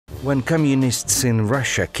When communists in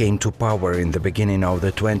Russia came to power in the beginning of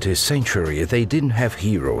the 20th century, they didn't have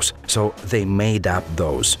heroes, so they made up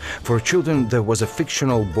those. For children, there was a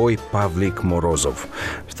fictional boy, Pavlik Morozov.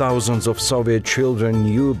 Thousands of Soviet children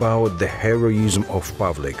knew about the heroism of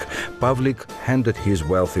Pavlik. Pavlik handed his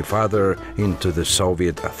wealthy father into the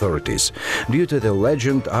Soviet authorities. Due to the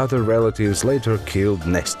legend, other relatives later killed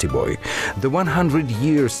Nasty Boy. The 100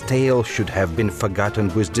 years tale should have been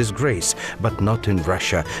forgotten with disgrace, but not in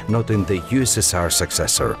Russia, not in the USSR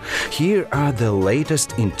successor. Here are the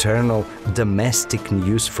latest internal domestic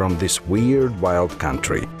news from this weird, wild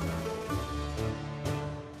country.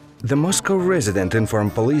 The Moscow resident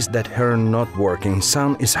informed police that her not working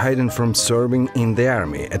son is hiding from serving in the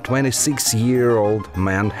army. A 26-year-old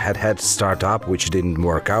man had startup which didn't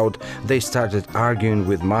work out. They started arguing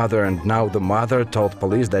with mother, and now the mother told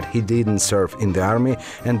police that he didn't serve in the army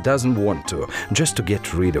and doesn't want to, just to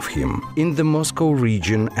get rid of him. In the Moscow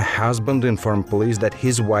region, a husband informed police that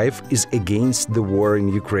his wife is against the war in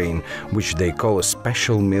Ukraine, which they call a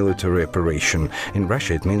special military operation. In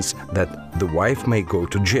Russia it means that the wife may go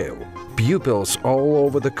to jail. Pupils all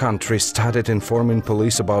over the country started informing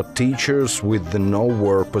police about teachers with the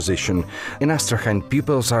no-war position. In Astrakhan,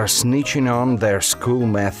 pupils are snitching on their school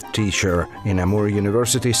math teacher. In Amur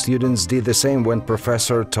University, students did the same when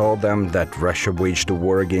professor told them that Russia waged a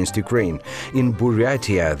war against Ukraine. In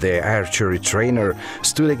Buryatia, the archery trainer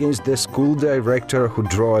stood against the school director who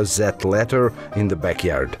drew a Z letter in the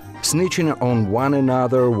backyard. Snitching on one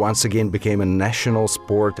another once again became a national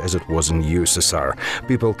sport as it was in USSR.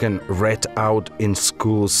 People can rat out in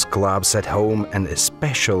schools, clubs, at home, and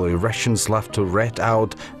especially Russians love to rat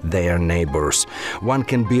out their neighbors. One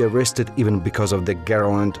can be arrested even because of the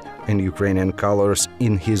garland in Ukrainian colors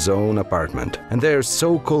in his own apartment. And their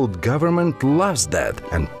so-called government loves that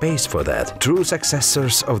and pays for that. True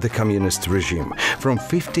successors of the communist regime. From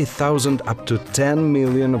 50,000 up to 10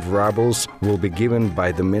 million of rubles will be given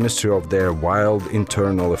by the Ministry of their wild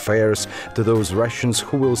internal affairs to those Russians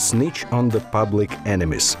who will snitch on the public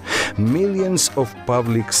enemies. Millions of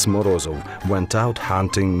Pavliks Morozov went out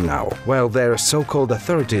hunting now, while their so-called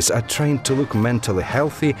authorities are trained to look mentally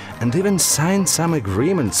healthy and even sign some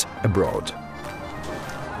agreements abroad.